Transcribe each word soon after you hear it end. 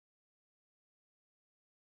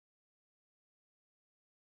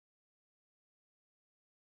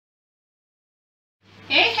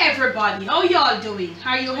everybody, how y'all doing?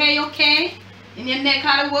 Are you hey okay? In your neck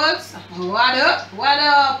of the woods? What up? What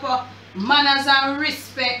up? Manners and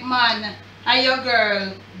respect, man. How your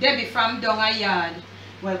girl, Debbie from Donga Yard.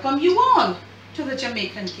 Welcome you all to the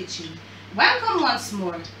Jamaican kitchen. Welcome once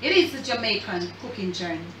more. It is the Jamaican cooking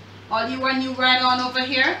journey. All you are new right on over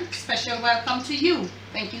here, special welcome to you.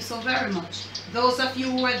 Thank you so very much. Those of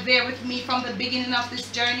you who were there with me from the beginning of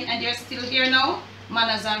this journey and you're still here now,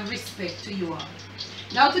 manners and respect to you all.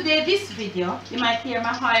 Now today, this video, you might hear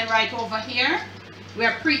my oil right over here. We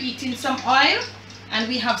are preheating some oil and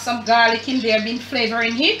we have some garlic in there, been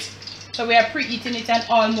flavoring it. So we are preheating it at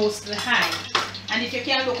almost the high. And if you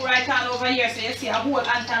can look right on over here, so you see a whole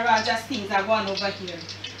entourage of things are going over here.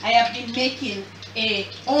 I have been making a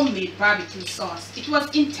homemade barbecue sauce. It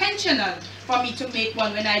was intentional for me to make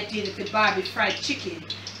one when I did the barbecue fried chicken.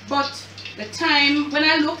 But the time when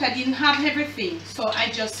I looked, I didn't have everything. So I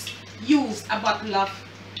just used a bottle of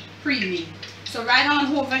premium. So right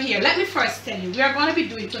on over here, let me first tell you, we are going to be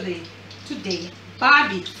doing today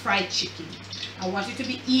barbecue fried chicken. I want you to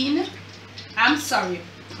be in,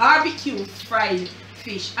 barbecue fried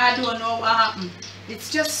fish. I don't know what happened.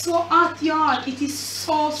 It's just so hot, y'all. It is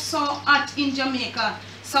so hot in Jamaica.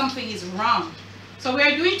 Something is wrong. So we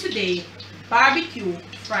are doing today barbecue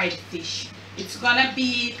fried fish. It's gonna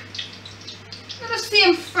be the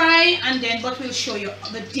same fry but we'll show you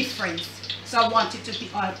the difference. So I want it to be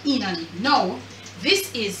all in on it. Now,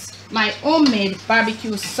 this is my homemade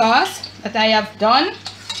barbecue sauce that I have done.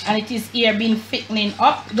 And it is here being thickening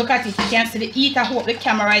up. Look at it, you can see the heat. I hope the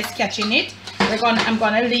camera is catching it. I'm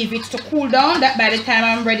gonna leave it to cool down. That by the time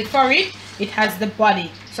I'm ready for it, it has the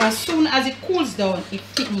body. So as soon as it cools down, it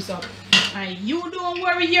thickens up. And you don't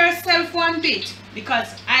worry yourself one bit,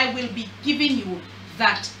 because I will be giving you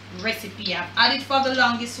that recipe. I've had it for the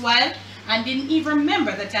longest while and didn't even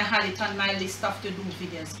remember that I had it on my list of to-do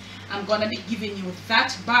videos. I'm gonna be giving you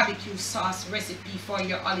that barbecue sauce recipe for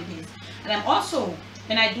your holidays. And I'm also,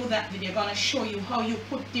 when I do that video, gonna show you how you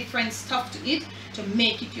put different stuff to it to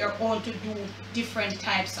make it your own, to do different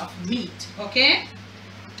types of meat. Okay,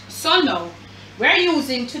 so now we're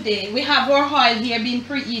using today, we have our oil here being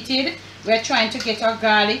preheated. We're trying to get our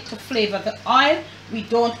garlic to flavor the oil. We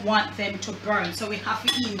don't want them to burn, so we have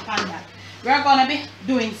to eat on that. We're gonna be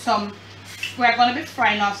doing we're gonna be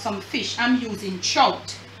frying off some fish. I'm using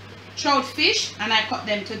trout fish, and I cut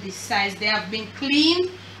them to this size. They have been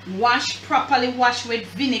cleaned, properly washed with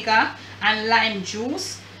vinegar and lime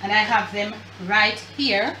juice, and I have them right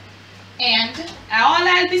here. And all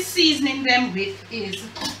I'll be seasoning them with is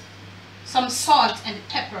some salt and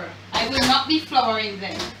pepper. I will not be flouring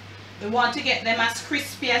them. We want to get them as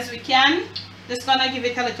crispy as we can. Just gonna give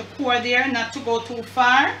it a little pour there, not to go too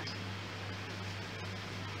far.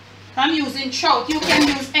 I'm using trout. You can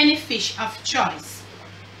use any fish of choice.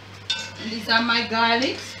 And these are my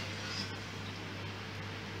garlics.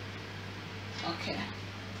 Okay,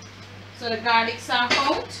 so the garlics are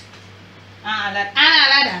out and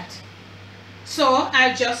all that. So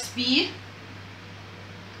I'll just be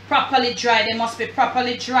properly dried. They must be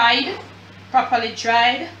properly dried,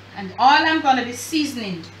 and all I'm going to be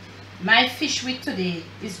seasoning my fish with today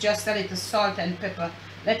is just a little salt and pepper.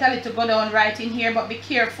 Let a little go down right in here, but be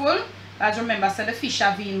careful, as remember, so the fish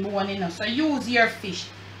are being born enough. So use your fish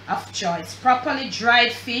of choice, properly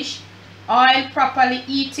dried fish, oil properly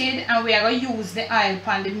heated, and we are going to use the oil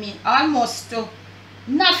pan the meat almost to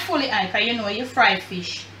not fully oil, because you know you fry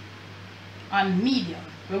fish on medium.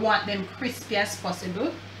 We want them crispy as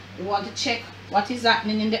possible. We want to check what is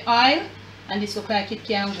happening in the oil, and this look like it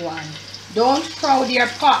can go on. Don't crowd your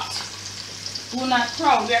pot. Do not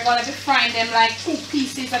crowd. We are going to be frying them like 2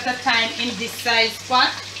 pieces at a time in this size pot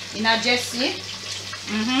in a Jessie.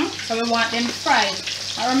 So we want them fried.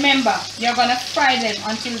 And remember, you're going to fry them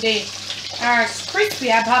until they are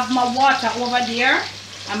crispy. I have my water over there,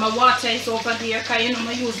 and my water is over there, because you know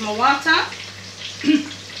I use my water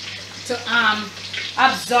to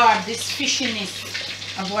absorb this fishiness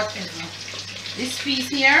of whatever. This piece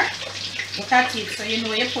here, look at it. So you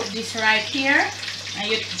know you put this right here, and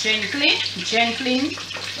you gently,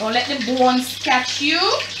 don't let the bones catch you.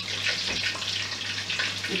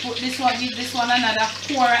 You put this one, give this one another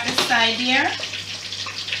pour at the side here.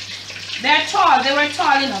 They're tall, they were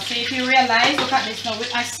tall enough. So if you realize, look at this now,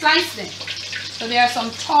 I sliced them. So there are some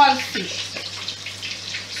tall fish.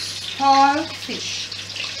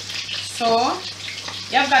 So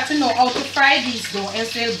you've got to know how to fry these though,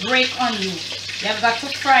 else they'll break on you. You've got to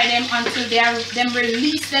fry them until they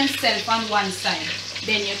release themselves on one side.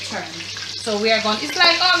 Then you turn. So we are going, it's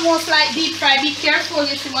like almost like deep fry. Be careful,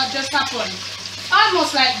 you see what just happened.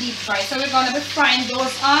 Almost like deep fry. So we're going to be frying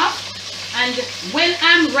those off. And when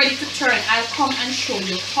I'm ready to turn, I'll come and show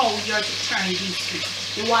you how you're to turn these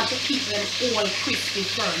fish. You want to keep them all crispy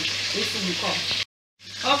firm. We soon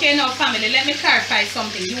come. Okay, now family, let me clarify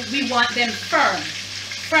something. We want them firm,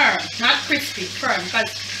 not crispy, firm.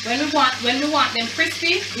 Because when we want them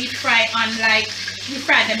crispy, we fry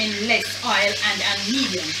them in less oil and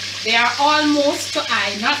medium. They are almost to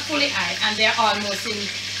eye, not fully eye, and they're almost in.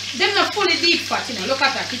 They're not fully deep fat, you know. Look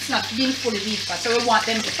at that. It's not being fully deep fat. So we want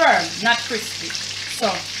them firm, not crispy.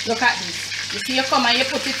 So look at this. You see, you come and you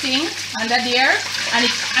put it in under there, and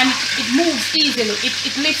it moves easily.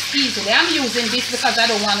 It lifts easily. I'm using this because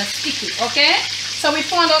I don't want to stick it. Okay. So we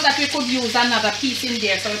found out that we could use another piece in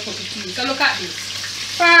there, so we put it in. So look at this.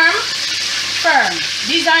 Firm.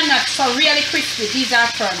 These are not so really crispy. These are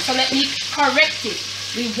firm. So let me correct it.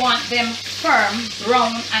 We want them firm,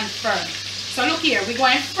 brown and firm. So look here, we're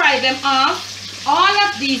going to fry them off. All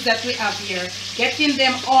of these that we have here, getting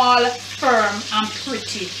them all firm and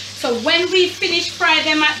pretty. So when we finish fry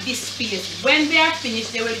them at this speed, when they are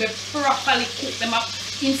finished, they will be properly cooked. Them up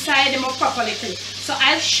inside them are properly cooked. So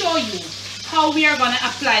I'll show you how we are going to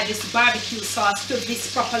apply this barbecue sauce to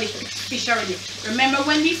this properly cooked fish already. Remember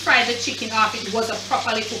when we fried the chicken off, it was a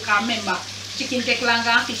properly cooked. I remember chicken take longer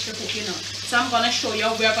than fish to cook, you know. So I'm going to show you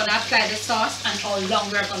how we're going to apply the sauce and how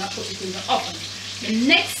long we're going to put it in the oven. The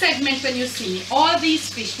next segment, when you see me, all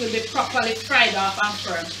these fish will be properly fried off and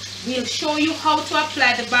firm. We'll show you how to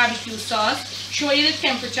apply the barbecue sauce, show you the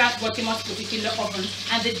temperature at what you must put it in the oven,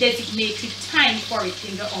 and the designated time for it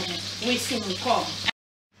in the oven. We soon will come.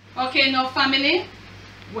 Okay, now family,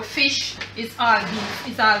 the fish is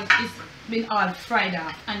been all fried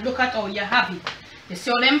off, and look at how you have it. You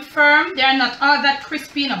see them firm. They are not all that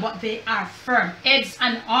crispy, but they are firm, heads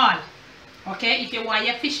and all. Okay, if you want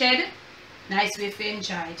your fish head, nice way to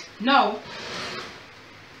enjoy it. Now,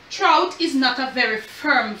 trout is not a very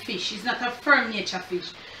firm fish. It's not a firm nature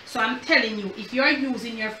fish. So I'm telling you, if you're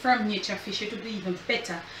using your firm nature fish, it will be even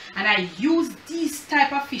better. And I use these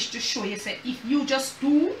type of fish to show you, say, if you just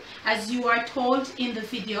do as you are told in the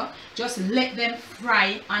video, just let them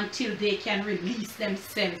fry until they can release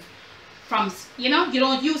themselves. From, you know, you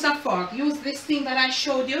don't use a fork, use this thing that I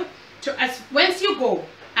showed you to, as once you go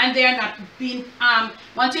and they are not being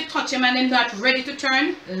once you touch them and they're not ready to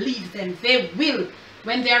turn, leave them. They will,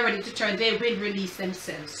 when they are ready to turn, they will release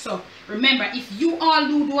themselves. So remember, if you all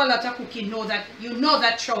do a lot of cooking, know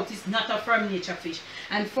that trout is not a firm nature fish,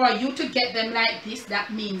 and for you to get them like this,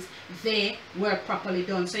 that means they were properly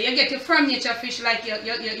done. So you get your firm nature fish like your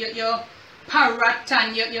parrot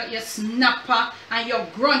and your snapper and your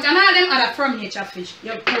grunt and all them other firm nature fish,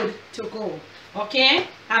 you're good to go. Okay,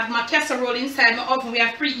 I have my casserole inside my oven. We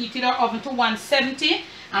have preheated our oven to 170,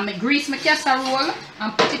 and I grease my casserole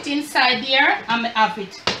and put it inside there, and I have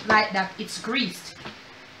it like that. It's greased.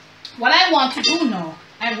 What I want to do now,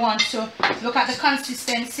 I want to look at the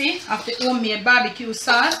consistency of the homemade barbecue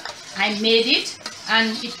sauce. I made it,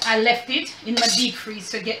 and I left it in my deep freeze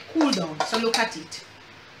to get cool down. So look at it.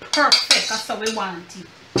 Perfect, that's how we want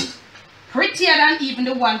it. Prettier than even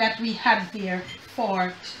the one that we had there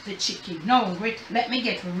for the chicken. Now wait, let me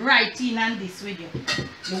get right in on this with you.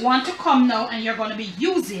 You want to come now, and you're going to be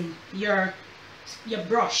using your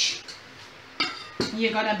brush.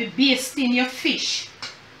 You're going to be basting your fish.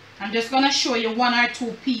 I'm just going to show you one or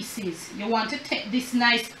two pieces. You want to take this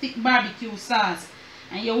nice thick barbecue sauce,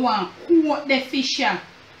 and you want to coat the fish here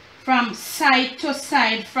from side to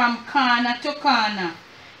side, from corner to corner,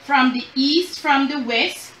 from the east, from the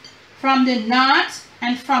west, from the north,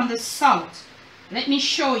 and from the south. Let me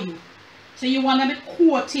show you. So you want to be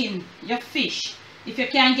coating your fish. If you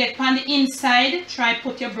can't get on the inside, try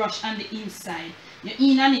put your brush on the inside. You're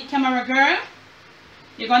in on it, camera girl.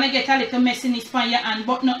 You're going to get a little messiness on your hand,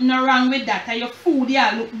 but nothing wrong with that. And your food,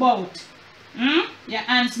 yeah, look bout. Your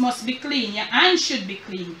hands must be clean. Your hands should be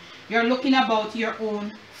clean. You're looking about your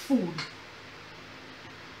own food.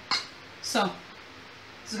 So,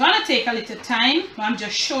 it's going to take a little time, but I'm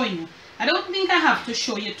just showing you. I don't think I have to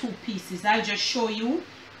show you two pieces. I'll just show you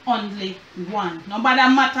only one. No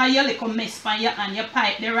matter your little mess on your hand, you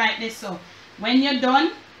pipe the right there. So when you're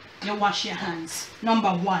done, you wash your hands.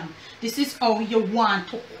 Number one. This is how you want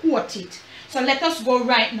to coat it. So let us go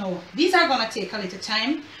right now. These are going to take a little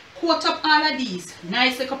time. Coat up all of these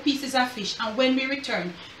nice little pieces of fish, and when we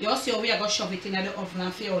return, you'll see how we are going to shove it in the oven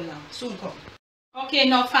and for how long. Soon come. Okay,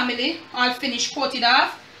 now family, all finished, coated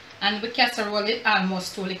off. And we casserole it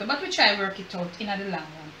almost too little, but we try work it out in the long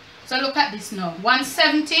run. So look at this now.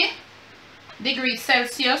 170 degrees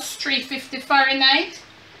Celsius, 350 Fahrenheit,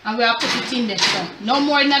 and we are put it in there. So no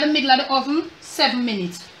more in the middle of the oven. 7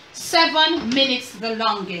 minutes. 7 minutes the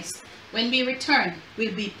longest. When we return,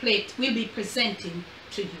 we'll be presenting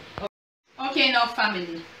to you. Okay, now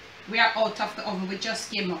family, we are out of the oven. We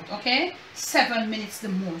just came out. Okay, 7 minutes the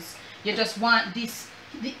most. You just want this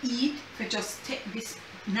the eat to just take this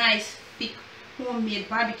nice thick homemade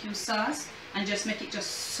barbecue sauce and just make it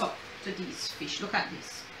just suck to these fish. Look at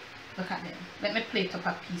this. Look at them. Let me plate up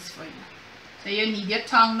a piece for you. So you need your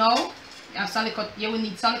tongue now. You will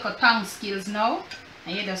need some little tongue skills now.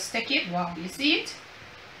 And you just stick it. Wow, you see it?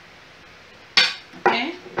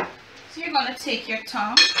 Okay. So you're gonna take your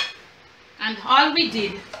tongue, and all we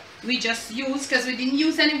did, we just used, because we didn't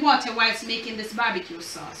use any water whilst making this barbecue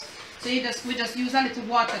sauce. So we just use a little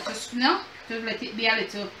water to let it be a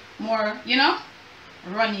little more,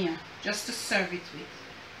 runnier, just to serve it with.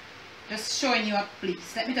 Just showing you a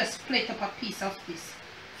piece. Let me just plate up a piece of this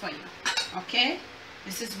for you. Okay,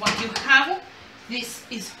 this is what you have. This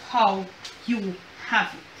is how you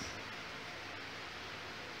have it.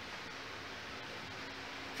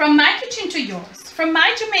 From my kitchen to yours, from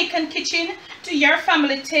my Jamaican kitchen to your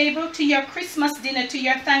family table, to your Christmas dinner, to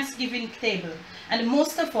your Thanksgiving table, and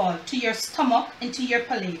most of all, to your stomach and to your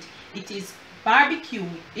palate. It is barbecue.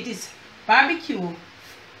 It is barbecue.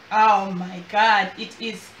 Oh my God. It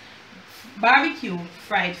is barbecue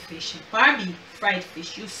fried fish. Barbie fried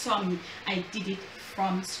fish. You saw me. I did it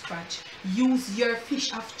from scratch. Use your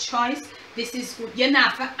fish of choice. This is good. You're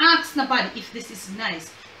not to ask nobody if this is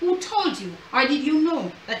nice. Who told you, or did you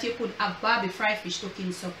know that you could have Barbie fried fish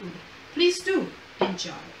looking so good? Please do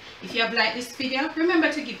enjoy. If you have liked this video,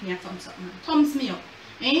 remember to give me a thumbs up, man. Thumbs me up.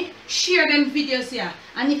 Share them videos here.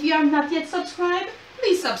 And if you have not yet subscribed,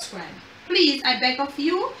 please subscribe. Please, I beg of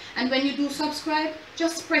you. And when you do subscribe,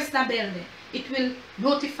 just press the bell there. It will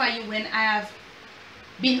notify you when I have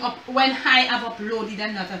uploaded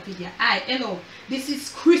another video. Hello, this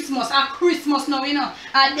is Christmas. Christmas now,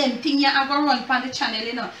 them thing you are going to run on the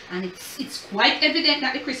channel, and it's quite evident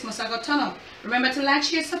that the Christmas are going to turn up. Remember to like,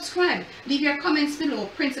 share, subscribe. Leave your comments below.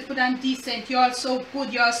 Principled and decent. You are so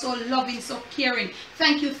good. You are so loving, so caring.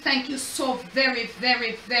 Thank you so very,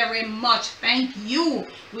 very, very much. Thank you.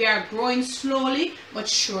 We are growing slowly but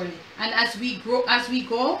surely. And as we go,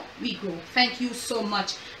 we grow. Thank you so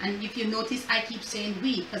much. And if you notice, I keep saying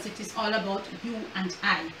we, because it is all about you and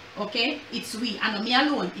I. Okay? It's we. And not me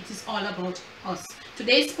alone. It is all about us.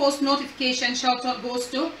 Today's post notification shout out goes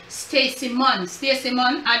to Stacy Munn. Stacy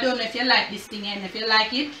Munn, I don't know if you like this thing, and if you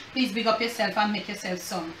like it, please big up yourself and make yourself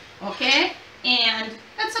some. Okay? And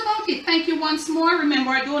that's about it. Thank you once more.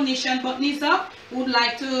 Remember, our donation button is up. Would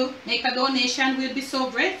like to make a donation, we'll be so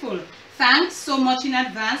grateful. Thanks so much in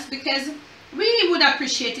advance, because we would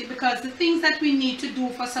appreciate it, because the things that we need to do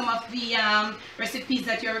for some of the recipes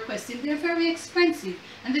that you're requesting, they're very expensive,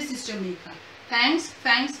 and this is Jamaica. Thanks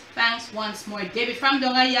once more. Debbie from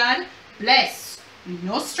Donga Yard. Bless.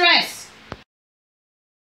 No stress.